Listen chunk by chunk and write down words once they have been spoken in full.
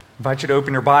invite you to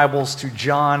open your Bibles to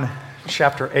John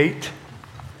chapter 8.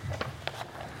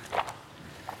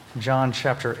 John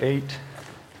chapter 8.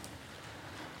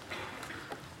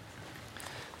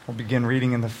 We'll begin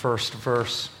reading in the first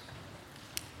verse.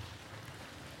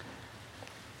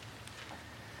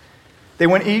 They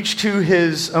went each to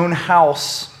his own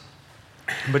house,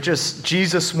 but just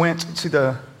Jesus went to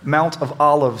the Mount of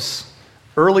Olives.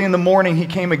 Early in the morning, he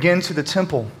came again to the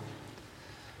temple.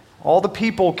 All the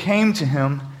people came to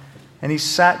him, and he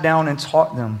sat down and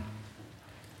taught them.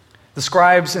 The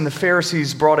scribes and the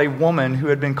Pharisees brought a woman who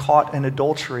had been caught in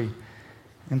adultery,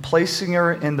 and placing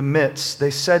her in the midst, they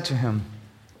said to him,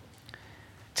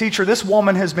 "Teacher, this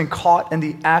woman has been caught in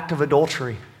the act of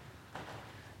adultery.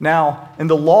 Now, in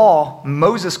the law,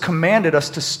 Moses commanded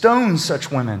us to stone such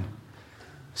women.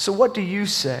 So what do you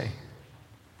say?"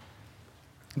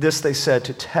 This they said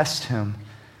to test him,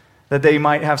 that they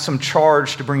might have some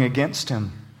charge to bring against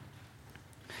him.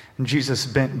 And Jesus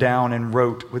bent down and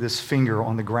wrote with his finger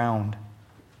on the ground.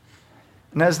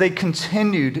 And as they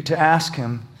continued to ask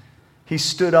him, he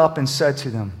stood up and said to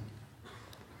them,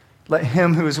 "Let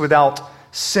him who is without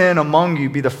sin among you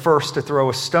be the first to throw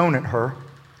a stone at her."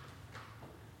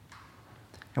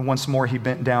 And once more he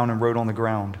bent down and wrote on the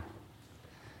ground.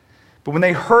 But when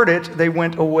they heard it, they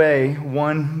went away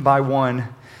one by one,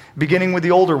 beginning with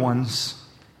the older ones.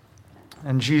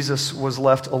 And Jesus was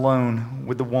left alone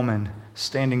with the woman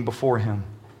standing before him.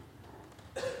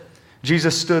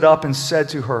 Jesus stood up and said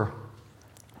to her,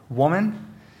 "Woman,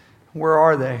 where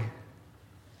are they?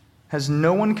 Has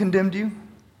no one condemned you?"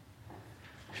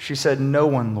 She said, "No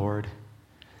one, Lord."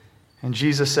 And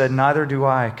Jesus said, "Neither do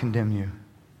I condemn you.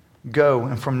 Go,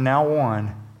 and from now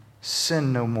on,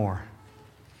 sin no more."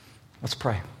 Let's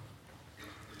pray.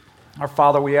 Our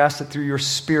Father, we ask that through your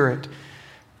Spirit,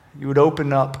 you would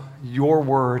open up your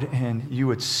word and you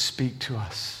would speak to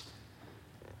us.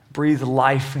 Breathe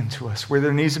life into us. Where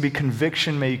there needs to be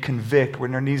conviction, may you convict. Where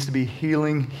there needs to be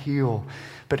healing, heal.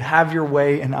 But have your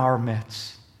way in our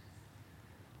midst.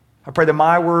 I pray that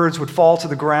my words would fall to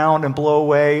the ground and blow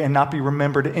away and not be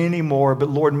remembered anymore. But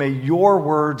Lord, may your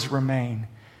words remain.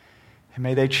 And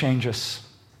may they change us.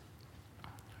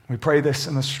 We pray this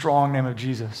in the strong name of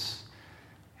Jesus.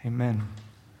 Amen.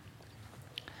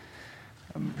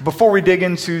 Before we dig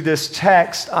into this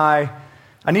text, I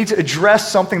need to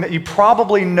address something that you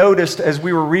probably noticed as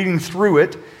we were reading through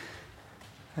it.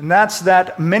 And that's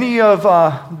that many of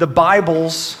the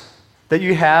Bibles that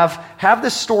you have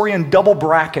this story in double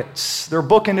brackets. They're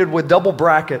bookended with double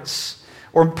brackets.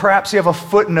 Or perhaps you have a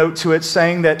footnote to it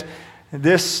saying that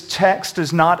this text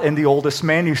is not in the oldest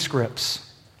manuscripts.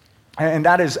 And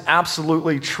that is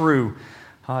absolutely true.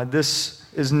 This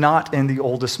is not in the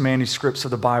oldest manuscripts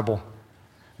of the Bible.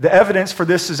 The evidence for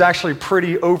this is actually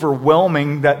pretty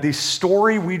overwhelming that the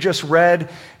story we just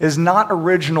read is not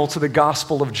original to the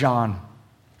Gospel of John.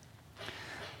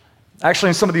 Actually,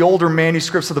 in some of the older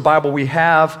manuscripts of the Bible we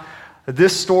have,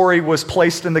 this story was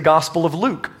placed in the Gospel of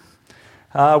Luke,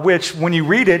 which when you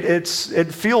read it,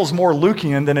 it feels more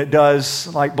Lukean than it does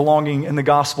like belonging in the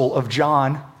Gospel of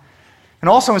John. And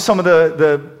also in some of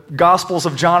the Gospels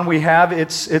of John we have,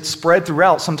 it's spread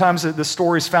throughout. Sometimes the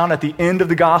story is found at the end of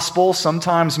the Gospel,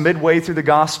 sometimes midway through the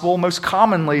Gospel. Most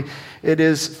commonly, it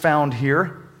is found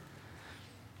here.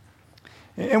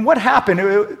 And what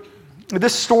happened?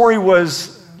 This story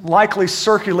was likely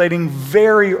circulating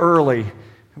very early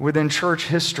within church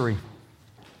history.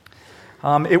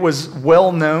 It was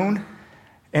well known,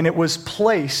 and it was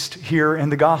placed here in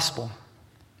the Gospel.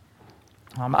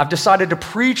 I've decided to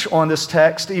preach on this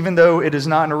text, even though it is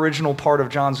not an original part of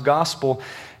John's gospel,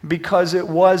 because it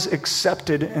was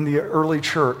accepted in the early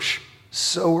church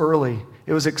so early.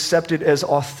 It was accepted as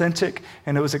authentic,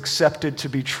 and it was accepted to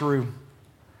be true.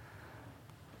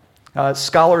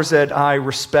 Scholars that I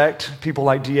respect, people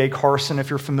like D.A. Carson, if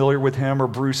you're familiar with him, or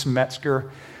Bruce Metzger,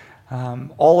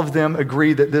 all of them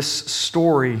agree that this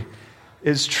story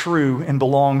is true and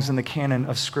belongs in the canon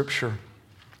of Scripture.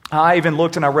 I even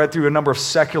looked and I read through a number of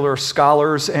secular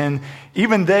scholars, and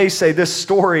even they say this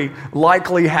story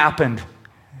likely happened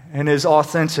and is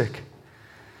authentic.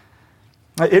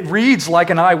 It reads like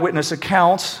an eyewitness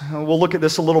account. We'll look at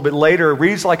this a little bit later. It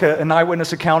reads like an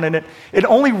eyewitness account, and it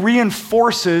only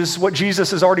reinforces what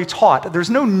Jesus has already taught. There's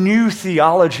no new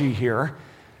theology here.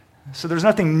 So there's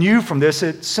nothing new from this.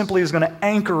 It simply is going to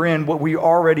anchor in what we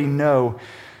already know.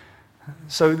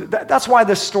 So that's why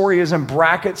this story is in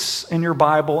brackets in your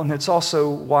Bible, and it's also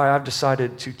why I've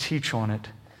decided to teach on it.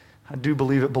 I do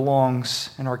believe it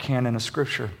belongs in our canon of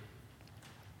Scripture.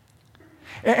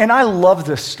 And I love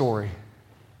this story.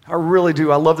 I really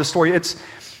do. I love this story. It's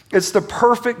the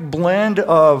perfect blend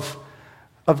of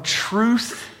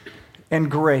truth and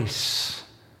grace.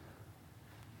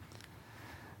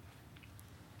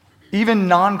 Even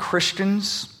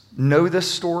non-Christians know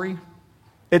this story.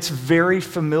 It's very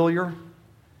familiar.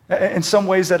 In some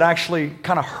ways, that actually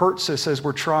kind of hurts us as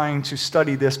we're trying to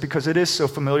study this because it is so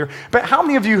familiar. But how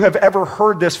many of you have ever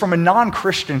heard this from a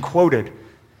non-Christian quoted?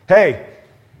 Hey,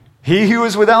 he who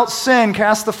is without sin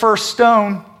cast the first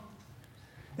stone.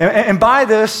 And by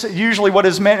this, usually what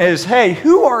is meant is, hey,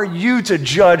 who are you to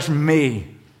judge me?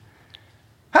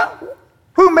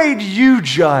 Who made you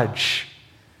judge?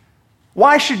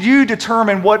 Why should you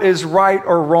determine what is right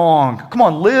or wrong? Come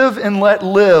on, live and let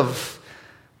live.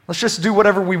 Let's just do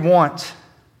whatever we want.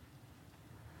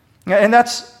 And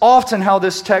that's often how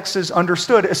this text is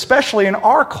understood, especially in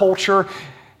our culture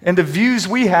and the views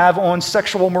we have on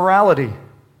sexual morality.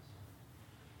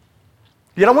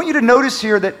 Yet I want you to notice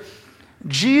here that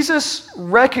Jesus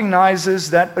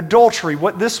recognizes that adultery,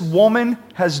 what this woman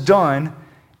has done,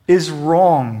 is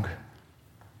wrong.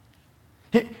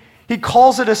 He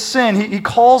calls it a sin. He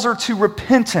calls her to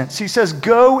repentance. He says,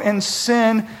 go and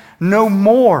sin no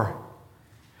more.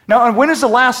 Now, when is the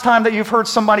last time that you've heard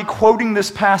somebody quoting this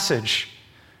passage?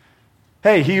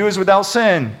 Hey, he who is without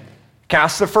sin,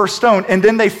 cast the first stone. And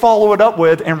then they follow it up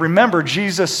with, and remember,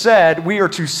 Jesus said, we are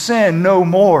to sin no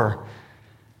more.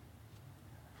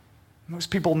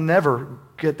 Most people never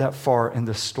get that far in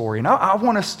this story. And I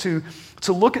want us to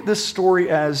look at this story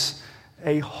as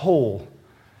a whole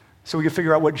so we can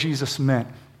figure out what Jesus meant.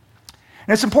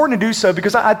 And it's important to do so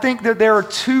because I think that there are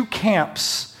two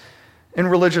camps in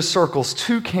religious circles,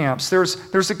 two camps.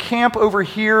 There's a camp over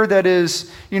here that is,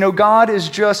 God is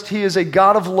He is a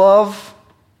God of love.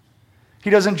 He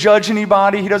doesn't judge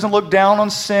anybody. He doesn't look down on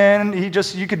sin.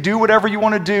 You could do whatever you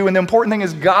want to do. And the important thing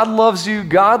is God loves you,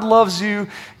 God loves you,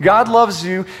 God loves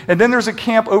you. And then there's a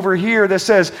camp over here that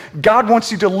says God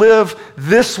wants you to live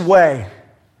this way.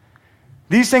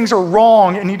 These things are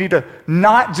wrong and you need to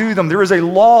not do them. There is a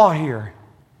law here.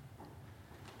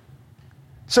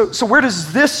 So where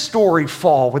does this story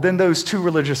fall within those two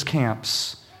religious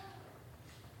camps?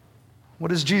 What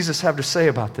does Jesus have to say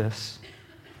about this?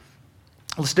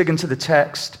 Let's dig into the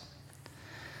text.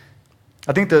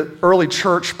 I think the early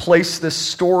church placed this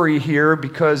story here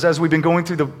because as we've been going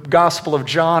through the Gospel of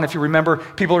John, if you remember,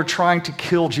 people are trying to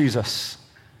kill Jesus.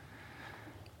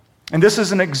 And this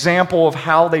is an example of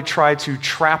how they try to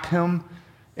trap him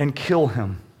and kill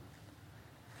him.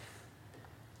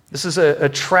 This is a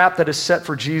trap that is set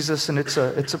for Jesus, and it's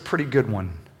a pretty good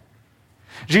one.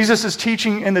 Jesus is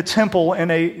teaching in the temple, and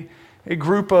a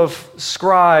group of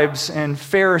scribes and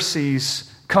Pharisees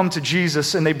come to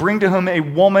Jesus, and they bring to him a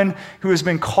woman who has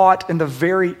been caught in the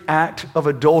very act of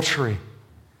adultery.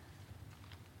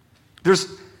 There's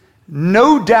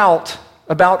no doubt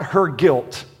about her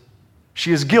guilt.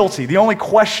 She is guilty. The only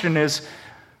question is,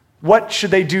 what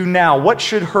should they do now? What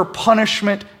should her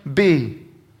punishment be?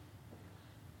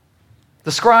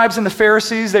 The scribes and the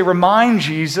Pharisees, they remind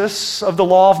Jesus of the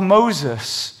law of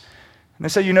Moses. And they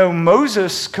say,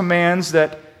 Moses commands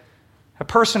that a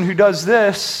person who does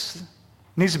this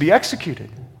needs to be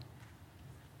executed.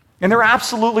 And they're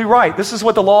absolutely right. This is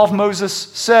what the law of Moses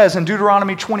says in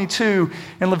Deuteronomy 22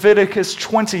 and Leviticus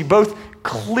 20. Both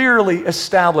clearly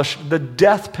establish the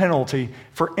death penalty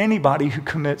for anybody who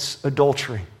commits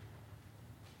adultery.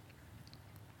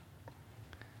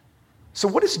 So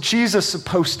what is Jesus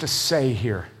supposed to say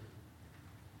here?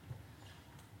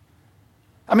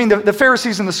 I mean, the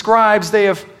Pharisees and the scribes,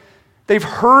 they've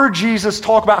heard Jesus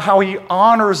talk about how he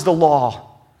honors the law,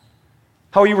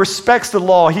 how he respects the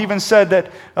law. He even said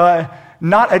that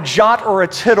not a jot or a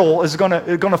tittle is going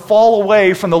to fall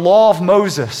away from the law of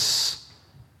Moses.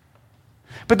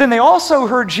 But then they also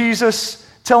heard Jesus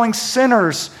telling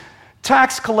sinners,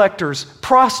 tax collectors,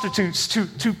 prostitutes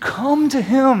to come to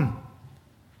him.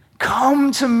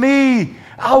 Come to me,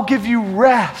 I'll give you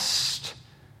rest.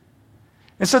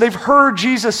 And so they've heard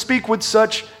Jesus speak with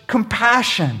such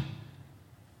compassion.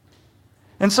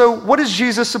 And so what is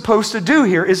Jesus supposed to do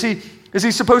here? Is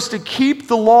he supposed to keep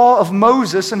the law of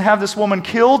Moses and have this woman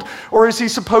killed? Or is he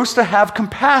supposed to have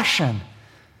compassion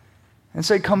and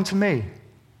say, come to me?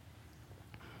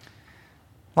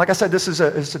 Like I said, this is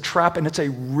a trap, and it's a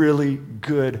really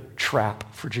good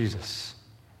trap for Jesus.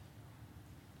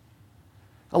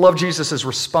 I love Jesus'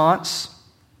 response.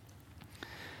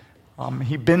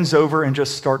 He bends over and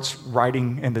just starts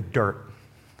writing in the dirt.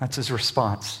 That's his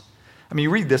response. I mean, you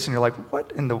read this and you're like,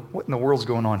 what in the world's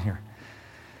going on here?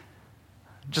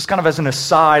 Just kind of as an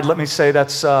aside, let me say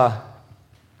that's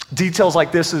details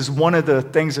like this is one of the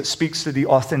things that speaks to the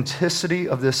authenticity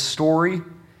of this story.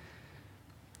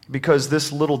 because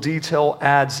this little detail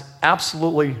adds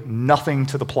absolutely nothing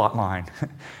to the plot line.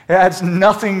 It adds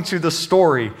nothing to the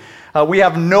story. We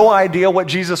have no idea what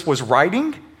Jesus was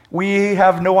writing. We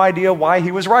have no idea why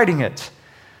he was writing it.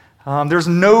 There's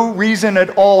no reason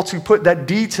at all to put that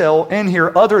detail in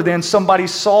here other than somebody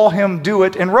saw him do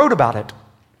it and wrote about it.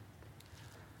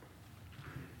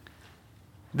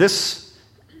 This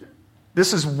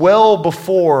is well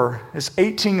before, it's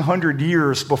 1,800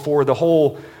 years before the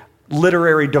whole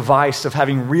literary device of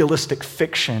having realistic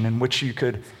fiction in which you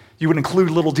would include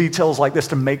little details like this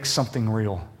to make something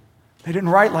real. They didn't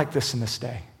write like this in this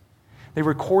day. They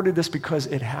recorded this because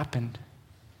it happened.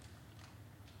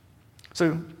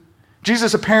 So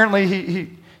Jesus apparently,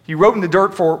 he wrote in the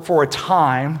dirt for a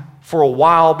time, for a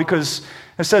while, because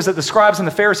it says that the scribes and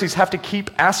the Pharisees have to keep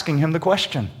asking him the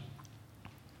question.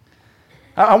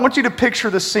 I want you to picture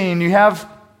the scene. You have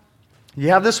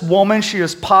this woman. She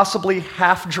is possibly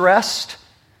half-dressed.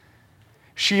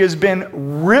 She has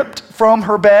been ripped from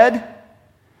her bed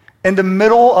in the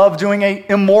middle of doing an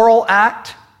immoral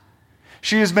act.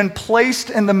 She has been placed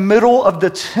in the middle of the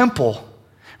temple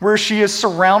where she is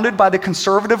surrounded by the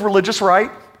conservative religious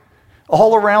right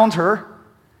all around her.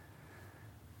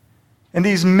 And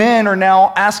these men are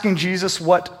now asking Jesus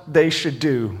what they should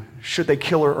do. Should they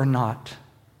kill her or not?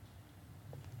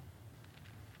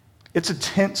 It's a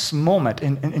tense moment,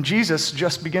 and Jesus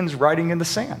just begins writing in the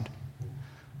sand.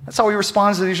 That's how he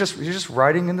responds. He's just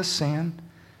writing in the sand.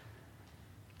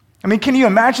 I mean, can you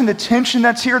imagine the tension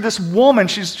that's here? This woman,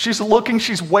 she's looking,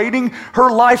 she's waiting. Her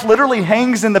life literally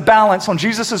hangs in the balance on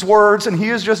Jesus' words, and he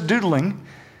is just doodling.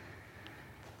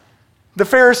 The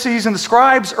Pharisees and the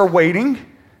scribes are waiting,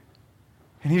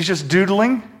 and he's just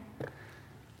doodling.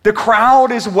 The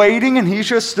crowd is waiting, and he's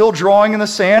just still drawing in the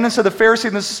sand. And so the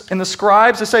Pharisees and the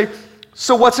scribes, they say,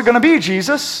 "So what's it going to be,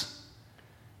 Jesus?"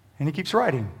 And he keeps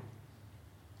writing.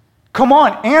 "Come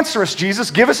on, answer us, Jesus.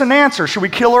 Give us an answer. Should we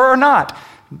kill her or not?"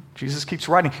 Jesus keeps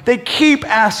writing. They keep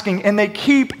asking, and they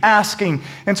keep asking,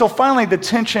 until finally the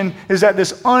tension is at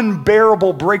this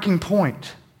unbearable breaking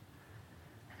point.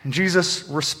 And Jesus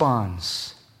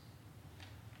responds,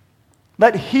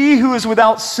 "Let he who is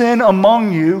without sin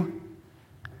among you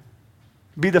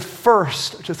be the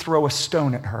first to throw a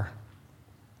stone at her."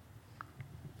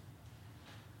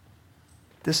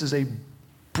 This is a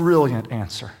brilliant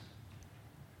answer.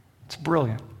 It's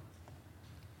brilliant.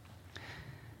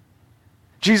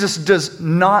 Jesus does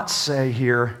not say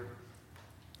here,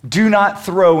 "Do not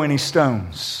throw any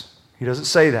stones." He doesn't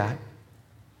say that.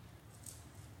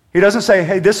 He doesn't say,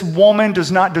 "Hey, this woman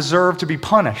does not deserve to be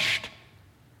punished."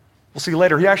 We'll see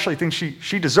later. He actually thinks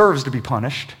she deserves to be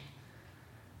punished.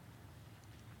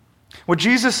 What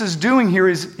Jesus is doing here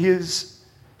is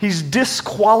he's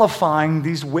disqualifying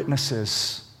these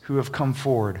witnesses who have come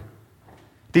forward.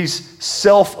 These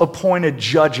self-appointed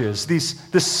judges, this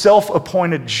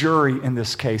self-appointed jury in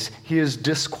this case. He is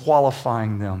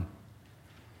disqualifying them.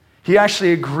 He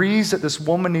actually agrees that this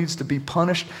woman needs to be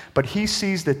punished, but he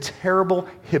sees the terrible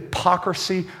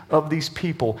hypocrisy of these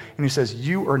people, and he says,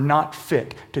 "You are not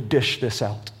fit to dish this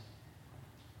out."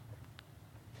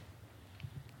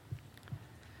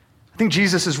 I think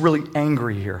Jesus is really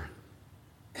angry here.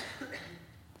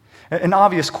 An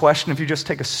obvious question, if you just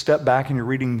take a step back and you're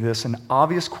reading this, an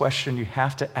obvious question you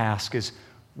have to ask is,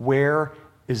 where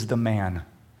is the man?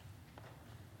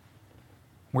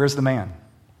 Where's the man?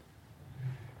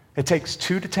 It takes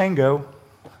two to tango.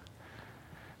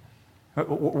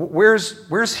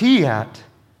 Where's he at?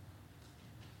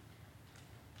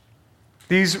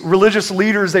 These religious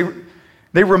leaders,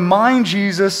 they remind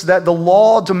Jesus that the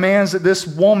law demands that this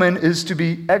woman is to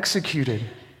be executed.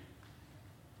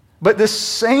 But this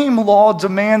same law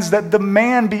demands that the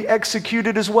man be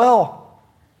executed as well.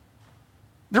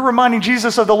 They're reminding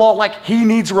Jesus of the law like he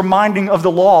needs reminding of the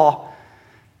law.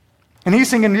 And he's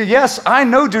thinking, yes, I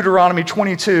know Deuteronomy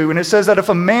 22, and it says that if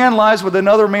a man lies with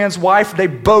another man's wife, they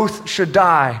both should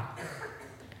die.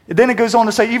 Then it goes on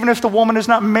to say, even if the woman is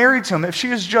not married to him, if she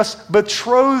is just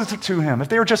betrothed to him, if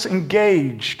they are just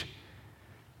engaged,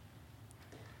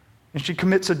 and she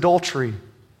commits adultery,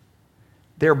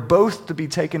 they're both to be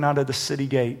taken out of the city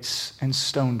gates and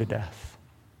stoned to death.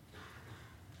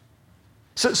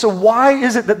 So why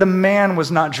is it that the man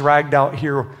was not dragged out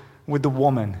here with the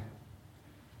woman?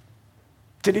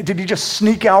 Did he just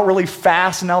sneak out really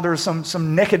fast and now there's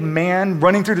some naked man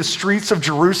running through the streets of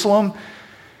Jerusalem?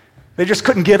 They just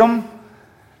couldn't get him?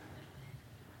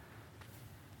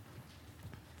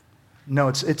 No,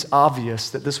 it's obvious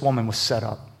that this woman was set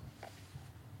up.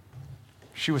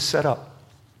 She was set up.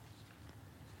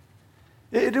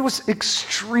 It was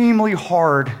extremely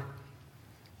hard.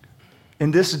 in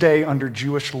this day under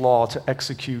Jewish law to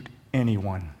execute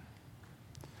anyone.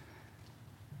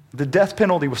 The death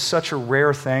penalty was such a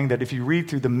rare thing that if you read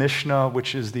through the Mishnah,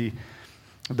 which is the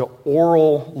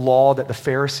oral law that the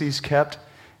Pharisees kept,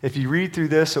 if you read through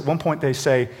this, at one point they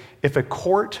say, if a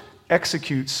court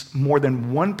executes more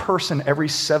than one person every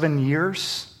 7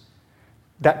 years,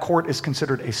 that court is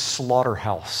considered a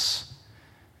slaughterhouse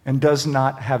and does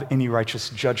not have any righteous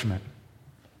judgment.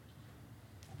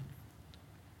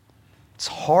 It's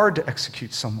hard to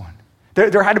execute someone.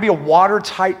 There had to be a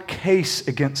watertight case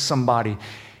against somebody.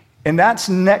 And that's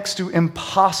next to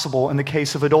impossible in the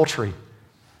case of adultery.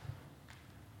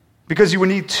 Because you would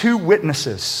need 2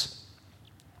 witnesses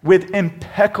with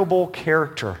impeccable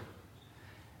character.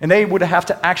 And they would have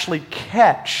to actually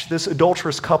catch this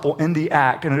adulterous couple in the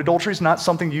act. And adultery is not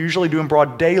something you usually do in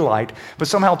broad daylight, but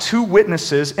somehow 2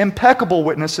 witnesses, impeccable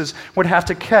witnesses, would have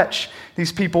to catch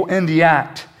these people in the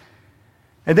act.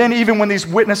 And then even when these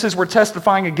witnesses were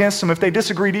testifying against them, if they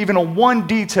disagreed even on one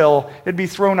detail, it'd be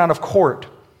thrown out of court.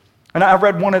 And I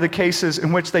read one of the cases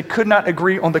in which they could not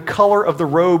agree on the color of the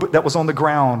robe that was on the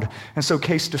ground, and so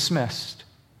case dismissed.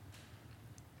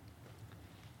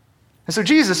 And so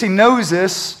Jesus, he knows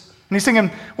this, and he's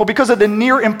thinking, well, because of the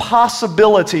near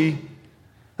impossibility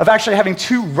of actually having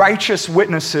 2 righteous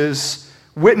witnesses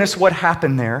witness what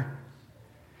happened there,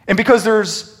 and because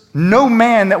there's no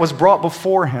man that was brought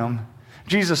before him,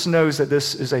 Jesus knows that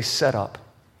this is a setup.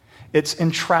 It's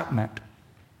entrapment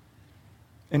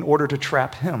in order to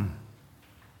trap him.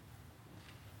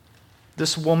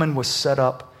 This woman was set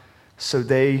up so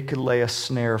they could lay a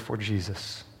snare for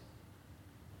Jesus.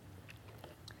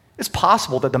 It's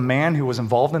possible that the man who was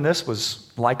involved in this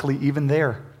was likely even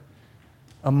there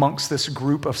amongst this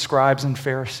group of scribes and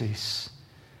Pharisees.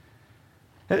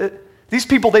 These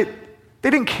people, they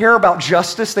didn't care about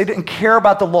justice. They didn't care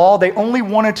about the law. They only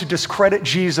wanted to discredit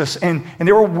Jesus, and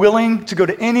they were willing to go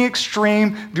to any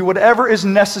extreme, do whatever is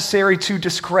necessary to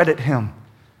discredit him.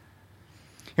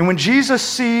 And when Jesus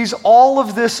sees all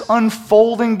of this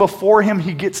unfolding before him,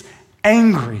 he gets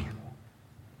angry.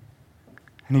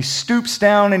 And he stoops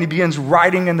down and he begins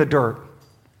writing in the dirt.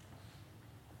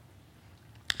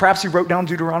 Perhaps he wrote down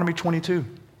Deuteronomy 22.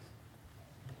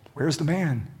 Where's the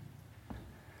man?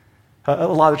 A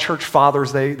lot of church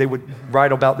fathers, they would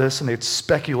write about this and they'd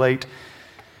speculate.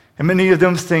 And many of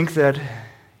them think that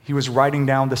he was writing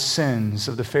down the sins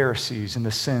of the Pharisees and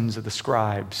the sins of the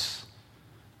scribes.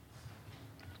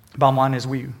 Bottom line is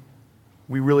we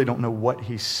really don't know what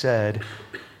he said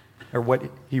or what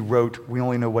he wrote. We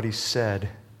only know what he said.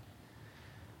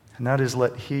 And that is,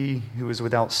 let he who is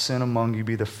without sin among you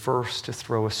be the first to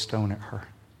throw a stone at her.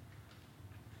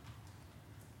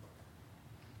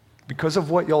 Because of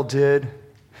what y'all did,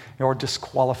 y'all are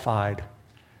disqualified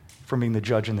from being the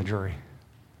judge and the jury.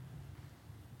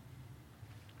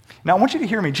 Now, I want you to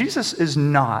hear me. Jesus is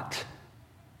not.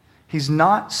 He's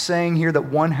not saying here that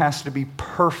one has to be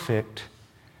perfect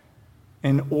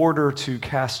in order to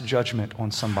cast judgment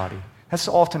on somebody. That's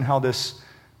often how this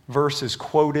verse is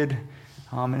quoted,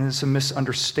 and it's a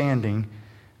misunderstanding.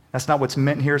 That's not what's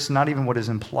meant here. It's not even what is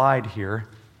implied here.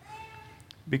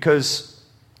 Because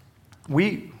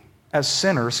we, as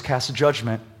sinners, cast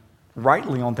judgment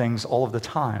rightly on things all of the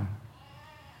time.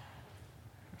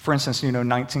 For instance,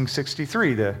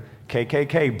 1963, the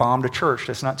KKK bombed a church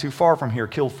that's not too far from here,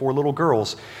 killed 4 little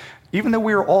girls. Even though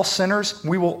we are all sinners,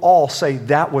 we will all say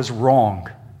that was wrong.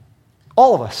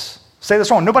 All of us say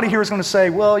that's wrong. Nobody here is going to say,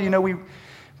 well,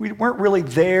 we weren't really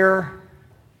there.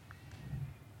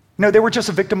 No, they were just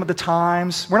a victim of the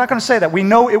times. We're not going to say that. We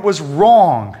know it was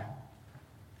wrong.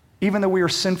 Even though we are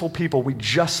sinful people, we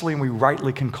justly and we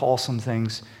rightly can call some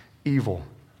things evil.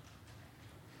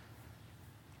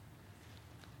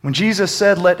 When Jesus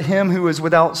said, let him who is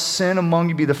without sin among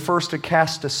you be the first to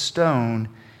cast a stone,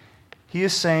 he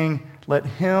is saying, let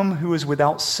him who is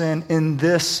without sin in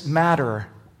this matter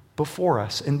before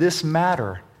us, in this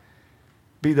matter,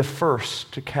 be the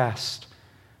first to cast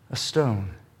a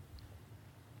stone.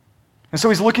 And so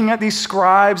he's looking at these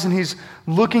scribes and he's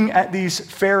looking at these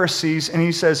Pharisees and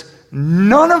he says,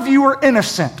 none of you are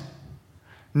innocent.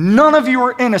 None of you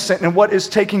are innocent in what is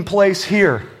taking place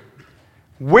here.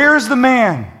 Where's the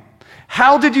man?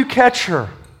 How did you catch her?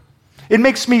 It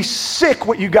makes me sick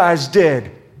what you guys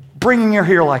did, bringing her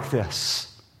here like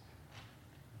this.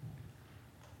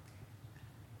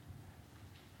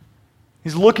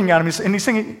 He's looking at him and he's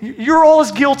saying, you're all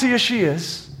as guilty as she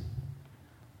is.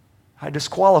 I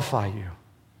disqualify you.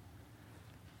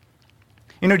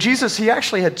 Jesus, he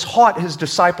actually had taught his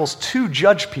disciples to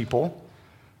judge people.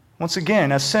 Once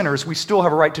again, as sinners, we still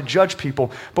have a right to judge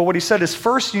people. But what he said is,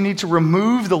 first, you need to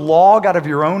remove the log out of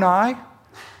your own eye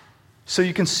so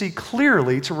you can see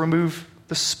clearly to remove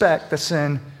the speck that's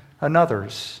in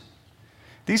another's.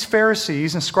 These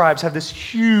Pharisees and scribes have this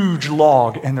huge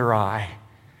log in their eye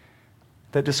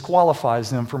that disqualifies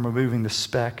them from removing the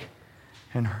speck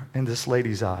in this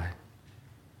lady's eye.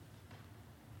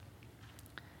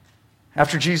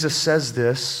 After Jesus says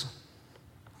this,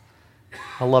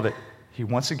 I love it. He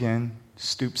once again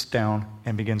stoops down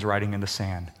and begins writing in the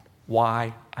sand.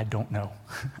 Why? I don't know.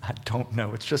 I don't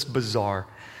know. It's just bizarre.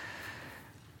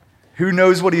 Who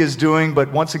knows what he is doing,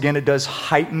 but once again, it does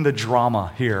heighten the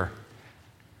drama here.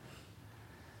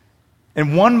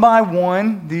 And one by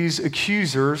one, these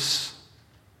accusers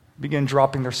begin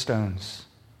dropping their stones.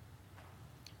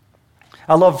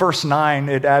 I love verse 9.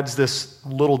 It adds this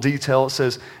little detail. It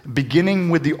says, beginning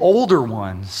with the older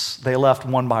ones, they left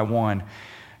one by one.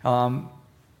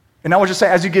 And I would just say,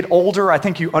 as you get older, I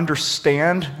think you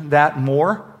understand that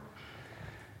more.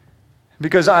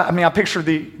 Because, I picture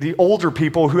the older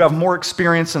people who have more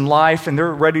experience in life and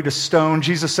they're ready to stone.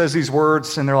 Jesus says these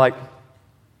words and they're like,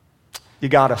 you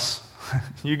got us.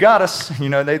 You got us.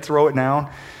 They throw it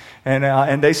down.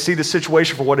 And they see the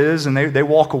situation for what it is, and they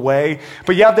walk away.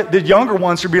 But you have the younger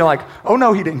ones who be like, oh,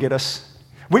 no, he didn't get us.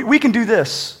 We can do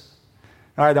this.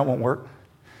 All right, that won't work.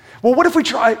 Well, what if we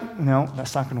try? No,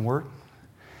 that's not going to work.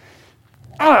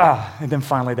 And then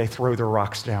finally they throw their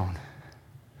rocks down,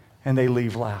 and they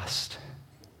leave last.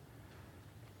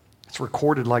 It's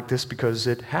recorded like this because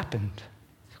it happened.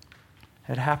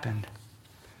 It happened.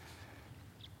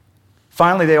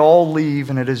 Finally, they all leave,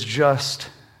 and it is just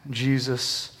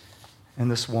Jesus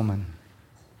and this woman.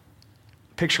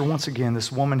 Picture once again,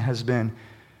 this woman has been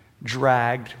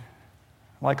dragged,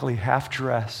 likely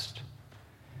half-dressed,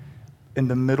 in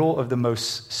the middle of the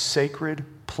most sacred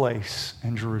place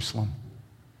in Jerusalem.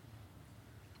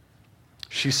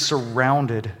 She's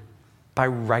surrounded by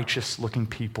righteous-looking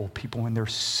people in their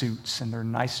suits and their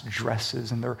nice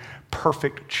dresses and their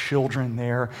perfect children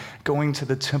there, going to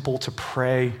the temple to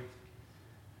pray.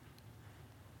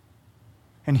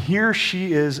 And here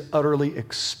she is utterly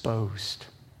exposed.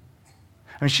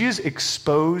 She is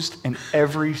exposed in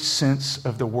every sense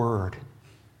of the word.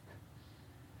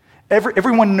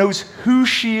 Everyone knows who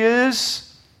she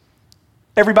is.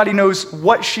 Everybody knows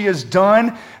what she has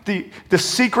done. The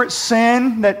secret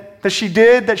sin that she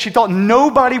did, that she thought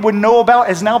nobody would know about,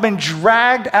 has now been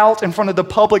dragged out in front of the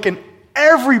public, and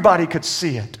everybody could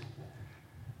see it.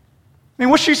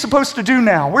 What's she supposed to do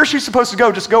now? Where's she supposed to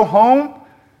go? Just go home?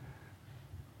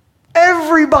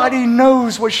 Everybody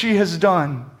knows what she has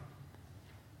done.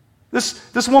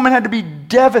 This woman had to be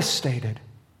devastated.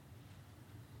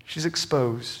 She's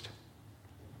exposed.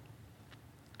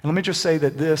 And let me just say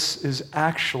that this is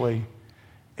actually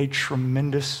a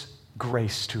tremendous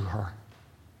grace to her.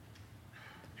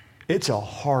 It's a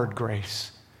hard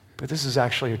grace, but this is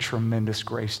actually a tremendous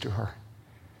grace to her,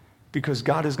 because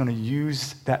God is going to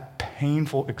use that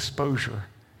painful exposure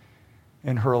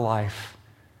in her life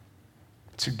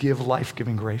to give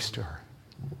life-giving grace to her.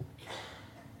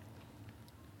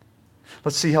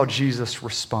 Let's see how Jesus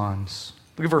responds.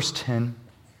 Look at verse 10.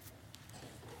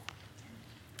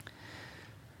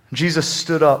 Jesus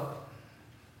stood up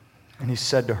and he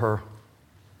said to her,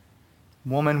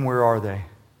 "Woman, where are they?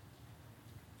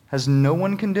 Has no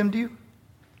one condemned you?"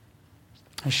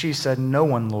 And she said, "No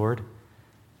one, Lord."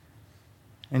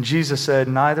 And Jesus said,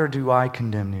 "Neither do I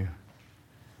condemn you.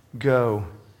 Go,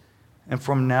 and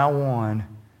from now on,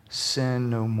 sin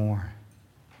no more."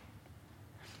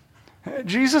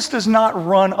 Jesus does not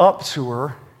run up to her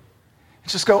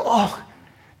and just go, "Oh,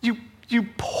 you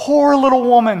poor little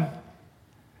woman.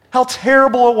 How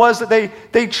terrible it was that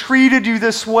they treated you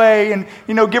this way," and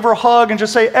give her a hug and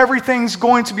just say, "Everything's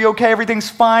going to be okay, everything's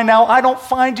fine now. I don't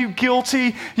find you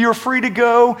guilty. You're free to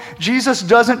go." Jesus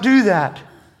doesn't do that.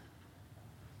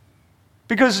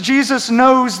 Because Jesus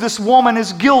knows this woman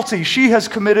is guilty. She has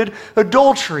committed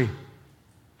adultery.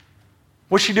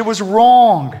 What she did was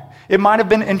wrong. It might have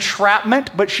been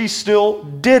entrapment, but she still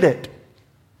did it.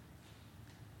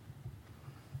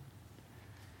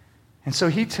 And so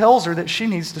he tells her that she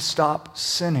needs to stop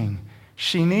sinning.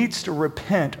 She needs to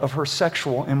repent of her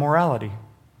sexual immorality.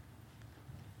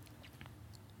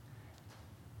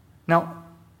 Now,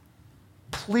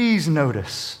 please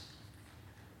notice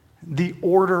the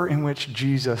order in which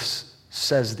Jesus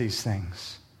says these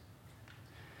things.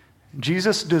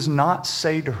 Jesus does not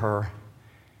say to her,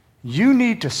 "You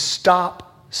need to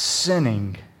stop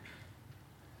sinning,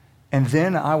 and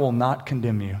then I will not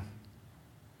condemn you."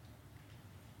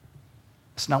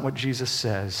 That's not what Jesus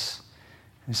says.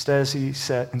 Instead, he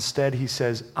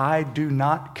says, "I do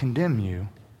not condemn you.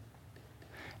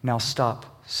 Now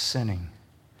stop sinning."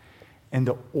 And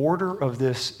the order of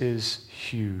this is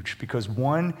huge because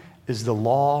one is the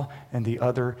law and the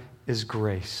other is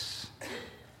grace.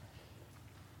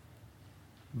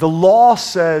 The law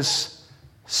says,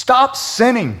 stop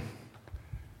sinning.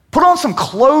 Put on some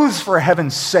clothes for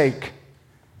heaven's sake.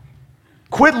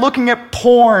 Quit looking at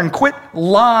porn. Quit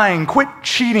lying. Quit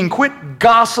cheating. Quit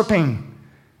gossiping.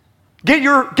 Get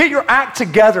your act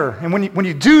together. And when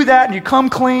you do that and you come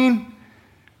clean,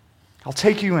 I'll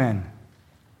take you in.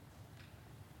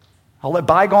 I'll let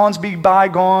bygones be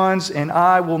bygones, and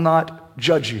I will not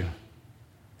judge you.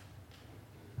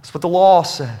 That's what the law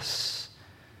says.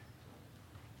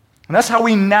 And that's how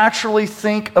we naturally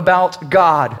think about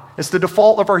God. It's the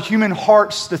default of our human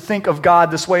hearts to think of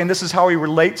God this way, and this is how he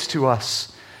relates to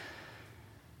us.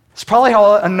 It's probably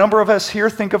how a number of us here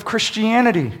think of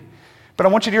Christianity. But I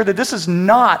want you to hear that this is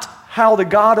not how the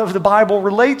God of the Bible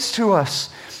relates to us.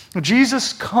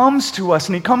 Jesus comes to us,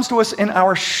 and he comes to us in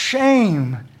our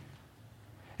shame.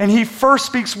 And he first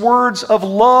speaks words of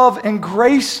love and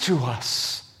grace to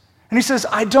us. And he says,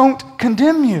 I don't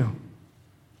condemn you.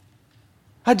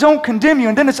 I don't condemn you.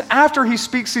 And then it's after he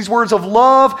speaks these words of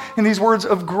love and these words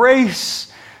of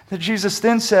grace that Jesus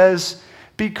then says,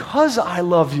 because I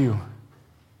love you,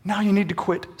 now you need to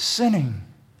quit sinning.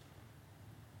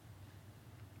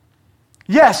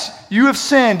 Yes, you have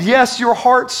sinned. Yes, your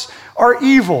hearts are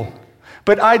evil.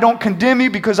 But I don't condemn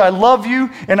you because I love you,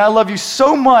 and I love you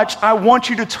so much, I want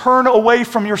you to turn away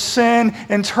from your sin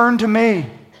and turn to me.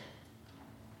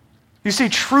 You see,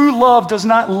 true love does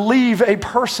not leave a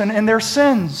person in their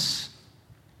sins.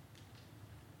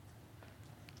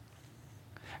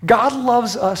 God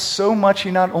loves us so much, he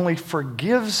not only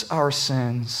forgives our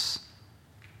sins,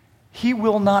 he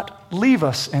will not leave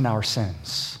us in our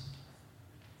sins.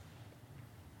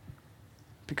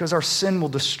 Because our sin will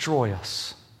destroy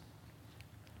us.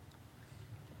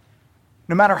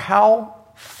 No matter how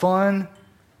fun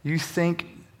you think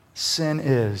sin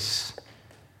is,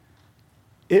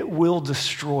 it will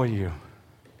destroy you.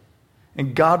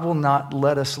 And God will not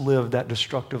let us live that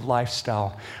destructive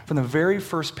lifestyle. From the very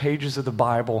first pages of the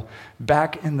Bible,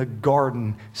 back in the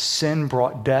garden, sin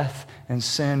brought death, and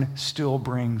sin still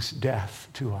brings death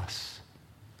to us.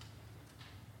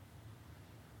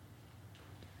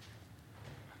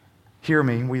 Hear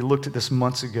me, we looked at this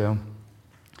months ago.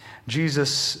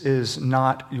 Jesus is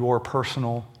not your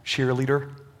personal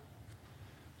cheerleader,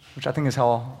 which I think is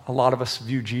how a lot of us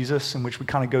view Jesus, in which we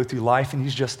kind of go through life, and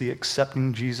he's just the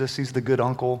accepting Jesus. He's the good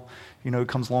uncle, who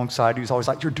comes alongside you. He's always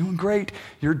like, you're doing great.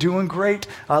 You're doing great.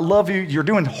 I love you. You're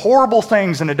doing horrible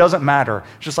things, and it doesn't matter.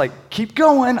 It's just like, keep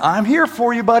going. I'm here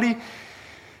for you, buddy.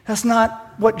 That's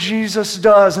not what Jesus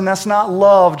does, and that's not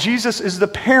love. Jesus is the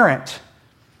parent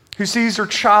who sees her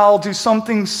child do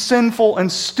something sinful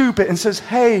and stupid and says,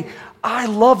 hey, I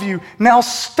love you. Now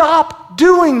stop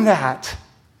doing that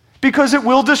because it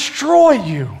will destroy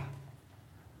you.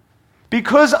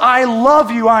 Because I love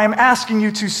you, I am asking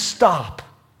you to stop.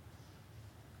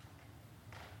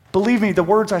 Believe me, the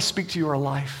words I speak to you are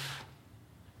life.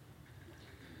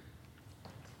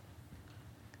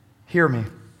 Hear me.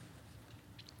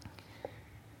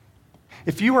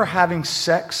 If you are having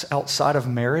sex outside of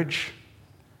marriage,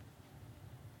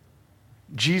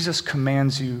 Jesus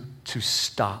commands you to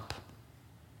stop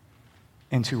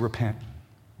and to repent.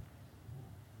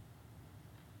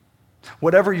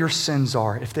 Whatever your sins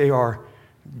are, if they are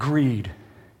greed,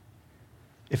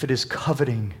 if it is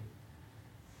coveting,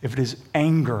 if it is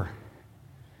anger,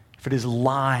 if it is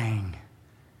lying,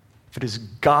 if it is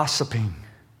gossiping,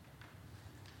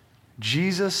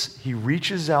 Jesus, he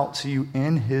reaches out to you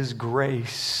in his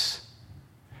grace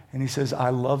and he says,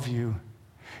 I love you.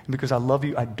 And because I love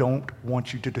you, I don't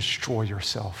want you to destroy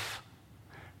yourself.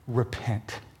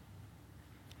 Repent.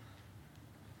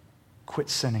 Quit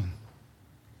sinning.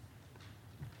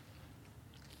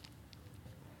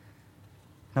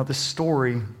 Now, this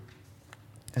story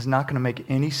is not going to make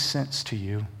any sense to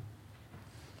you,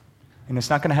 and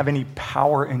it's not going to have any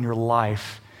power in your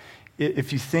life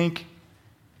if you think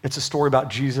it's a story about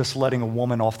Jesus letting a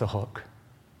woman off the hook.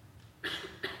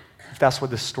 If that's what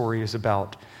this story is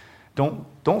about.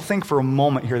 Don't think for a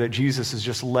moment here that Jesus is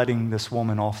just letting this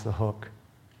woman off the hook.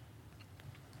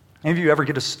 Any of you ever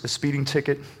get a speeding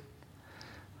ticket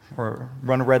or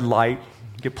run a red light,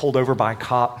 get pulled over by a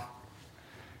cop?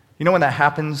 You know when that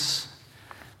happens,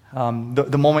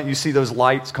 the moment you see those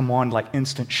lights come on, like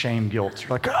instant shame, guilt.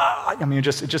 You're like, it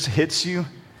just hits you.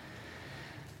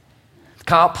 The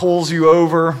cop pulls you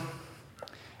over,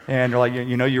 and you're like,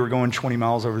 you were going 20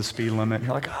 miles over the speed limit.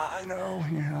 You're like, I know.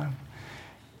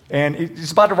 And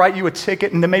he's about to write you a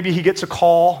ticket, and then maybe he gets a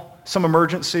call, some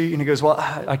emergency, and he goes, well,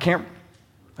 I can't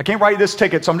I can't write this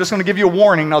ticket, so I'm just going to give you a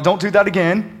warning. Now, don't do that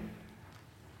again.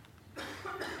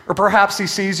 Or perhaps he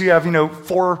sees you have,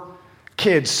 4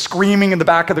 kids screaming in the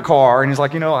back of the car, and he's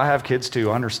like, I have kids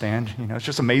too, I understand. It's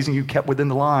just amazing you kept within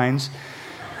the lines.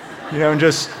 And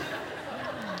just,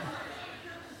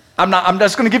 I'm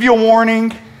just going to give you a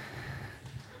warning.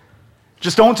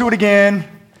 Just don't do it again,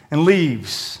 and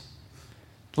leaves.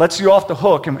 Lets you off the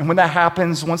hook. And when that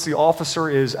happens, once the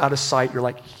officer is out of sight, you're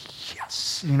like, yes.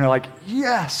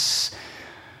 Yes.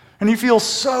 And you feel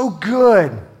so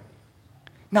good.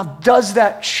 Now, does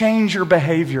that change your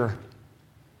behavior?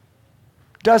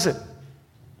 Does it?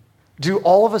 Do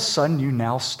all of a sudden you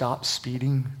now stop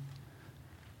speeding?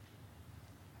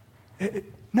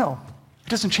 No. It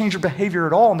doesn't change your behavior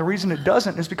at all. And the reason it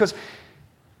doesn't is because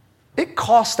it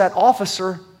cost that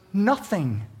officer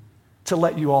nothing to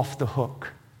let you off the hook.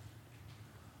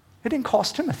 It didn't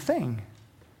cost him a thing.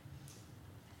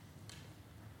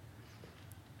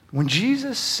 When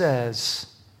Jesus says,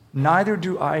 "Neither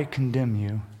do I condemn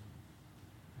you,"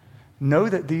 know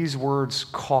that these words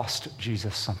cost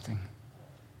Jesus something.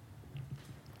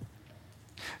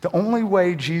 The only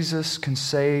way Jesus can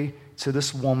say to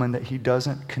this woman that he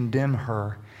doesn't condemn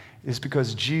her is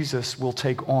because Jesus will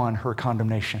take on her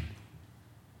condemnation.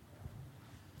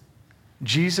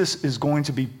 Jesus is going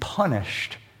to be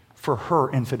punished for her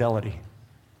infidelity.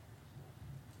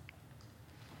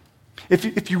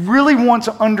 If you really want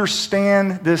to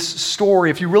understand this story,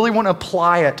 if you really want to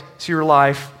apply it to your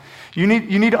life, you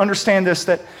need to understand this,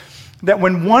 that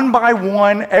when one by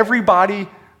one everybody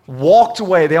walked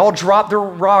away, they all dropped their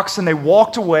rocks and they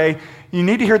walked away, you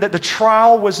need to hear that the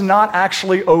trial was not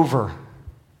actually over.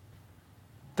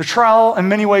 The trial in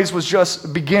many ways was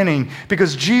just beginning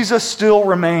because Jesus still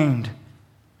remained.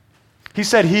 He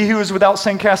said, "He who is without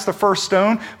sin cast the first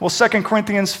stone." Well, 2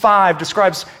 Corinthians 5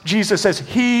 describes Jesus as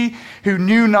he who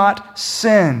knew not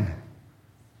sin.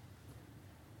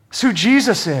 It's who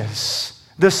Jesus is,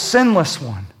 the sinless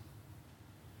one.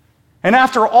 And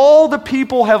after all the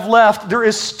people have left, there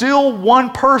is still one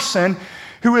person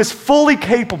who is fully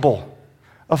capable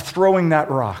of throwing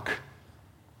that rock.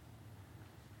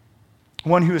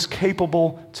 One who is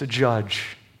capable to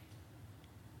judge.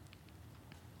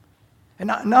 And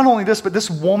not only this, but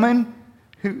this woman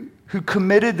who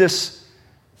committed this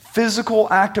physical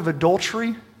act of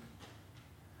adultery,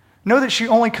 know that she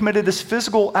only committed this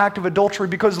physical act of adultery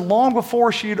because long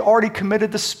before she had already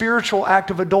committed the spiritual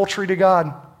act of adultery to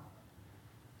God.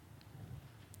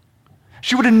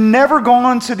 She would have never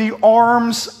gone to the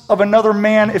arms of another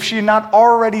man if she had not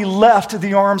already left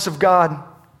the arms of God.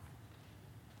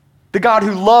 The God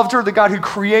who loved her, the God who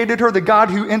created her, the God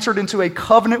who entered into a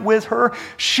covenant with her.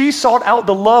 She sought out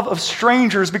the love of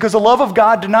strangers because the love of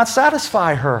God did not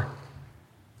satisfy her.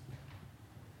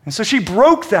 And so she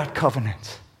broke that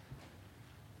covenant.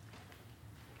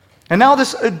 And now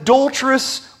this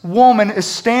adulterous woman is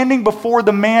standing before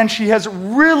the man she has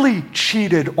really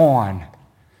cheated on.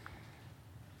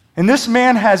 And this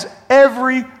man has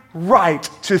every right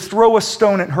to throw a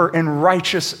stone at her in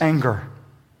righteous anger.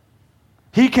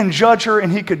 He can judge her, and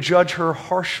he could judge her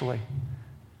harshly.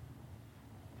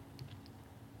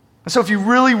 And so if you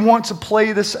really want to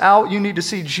play this out, you need to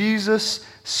see Jesus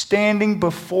standing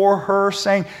before her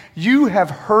saying, "You have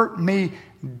hurt me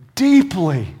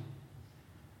deeply.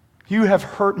 You have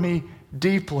hurt me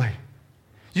deeply.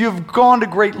 You have gone to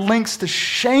great lengths to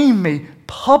shame me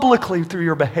publicly through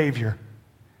your behavior.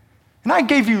 And I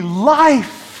gave you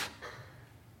life.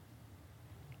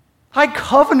 I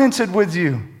covenanted with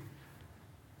you.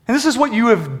 And this is what you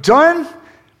have done.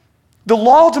 The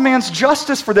law demands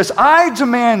justice for this. I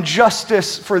demand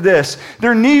justice for this.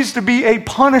 There needs to be a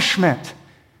punishment.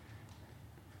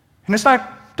 And it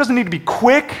doesn't need to be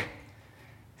quick.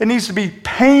 It needs to be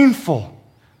painful.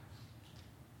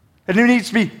 And it needs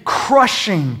to be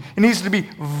crushing. It needs to be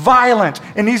violent.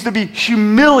 It needs to be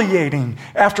humiliating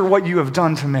after what you have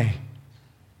done to me."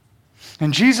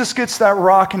 And Jesus gets that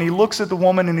rock and he looks at the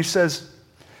woman and he says,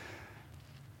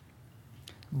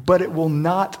 "But it will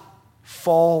not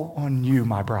fall on you,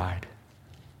 my bride.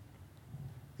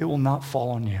 It will not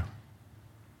fall on you."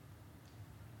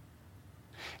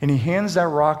 And he hands that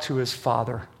rock to his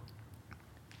father.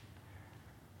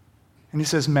 And he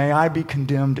says, "May I be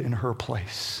condemned in her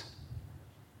place.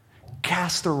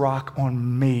 Cast the rock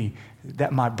on me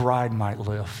that my bride might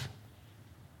live."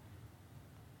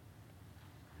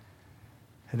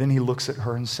 And then he looks at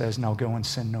her and says, "Now go and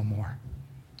sin no more.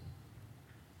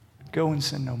 Go and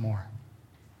sin no more."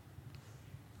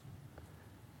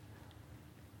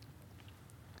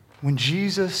 When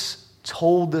Jesus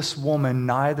told this woman,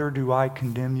 "Neither do I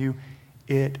condemn you,"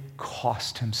 it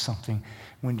cost him something.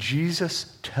 When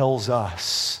Jesus tells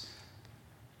us,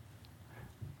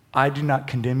 I do not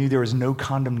condemn you, there is no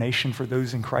condemnation for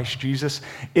those in Christ Jesus,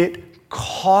 it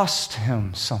cost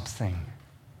him something.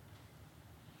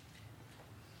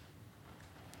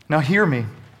 Now hear me.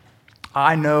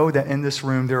 I know that in this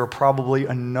room there are probably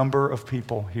a number of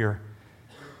people here,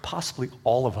 possibly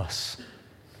all of us,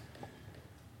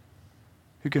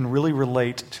 who can really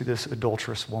relate to this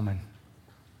adulterous woman.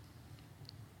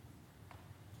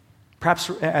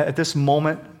 Perhaps at this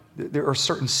moment, there are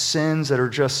certain sins that are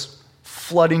just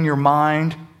flooding your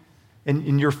mind,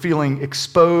 and you're feeling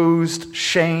exposed,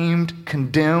 shamed,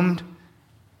 condemned.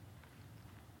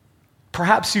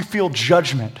 Perhaps you feel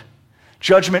judgment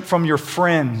from your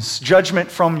friends,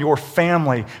 judgment from your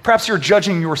family. Perhaps you're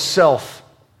judging yourself.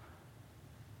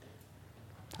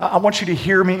 I want you to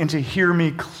hear me and to hear me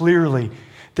clearly.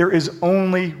 There is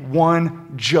only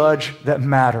one judge that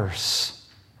matters.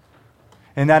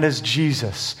 And that is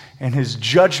Jesus. And his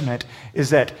judgment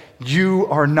is that you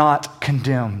are not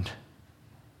condemned.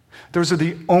 Those are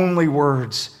the only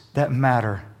words that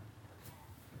matter.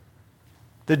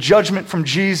 The judgment from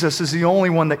Jesus is the only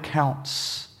one that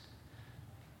counts.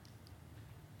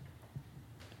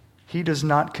 He does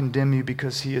not condemn you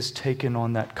because he has taken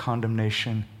on that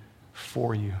condemnation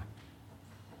for you.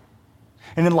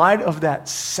 And in light of that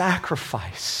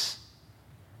sacrifice,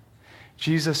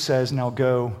 Jesus says, now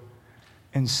go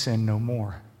and sin no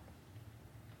more.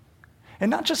 And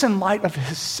not just in light of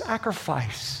his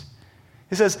sacrifice.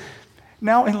 He says,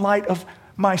 now in light of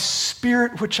my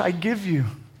Spirit which I give you,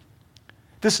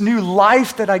 this new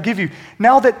life that I give you,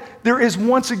 now that there is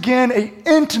once again an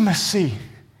intimacy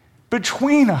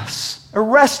between us, a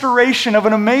restoration of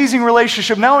an amazing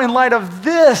relationship, now in light of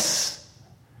this,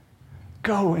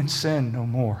 go and sin no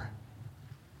more.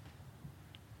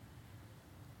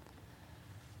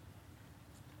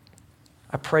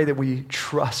 I pray that we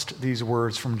trust these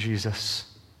words from Jesus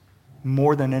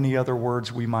more than any other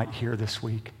words we might hear this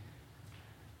week,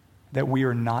 that we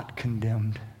are not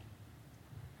condemned.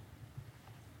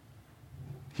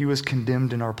 He was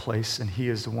condemned in our place, and he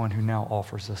is the one who now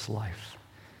offers us life.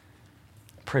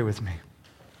 Pray with me.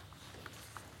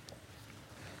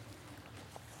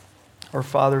 Our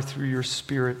Father, through your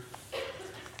Spirit,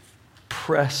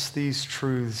 press these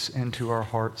truths into our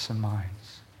hearts and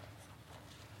minds.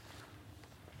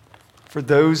 For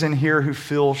those in here who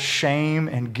feel shame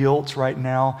and guilt right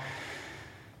now,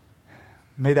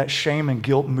 may that shame and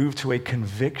guilt move to a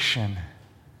conviction,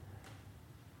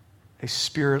 a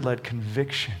Spirit-led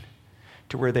conviction,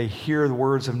 to where they hear the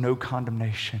words of no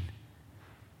condemnation,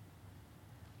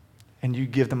 and you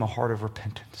give them a heart of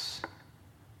repentance.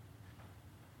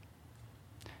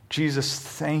 Jesus,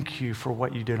 thank you for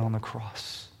what you did on the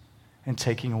cross and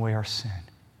taking away our sin.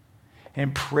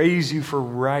 And praise you for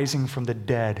rising from the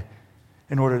dead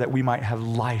in order that we might have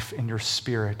life in your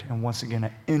Spirit and once again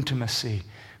an intimacy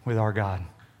with our God.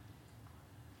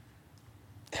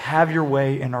 Have your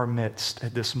way in our midst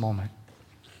at this moment.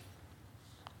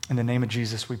 In the name of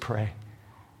Jesus we pray.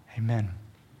 Amen.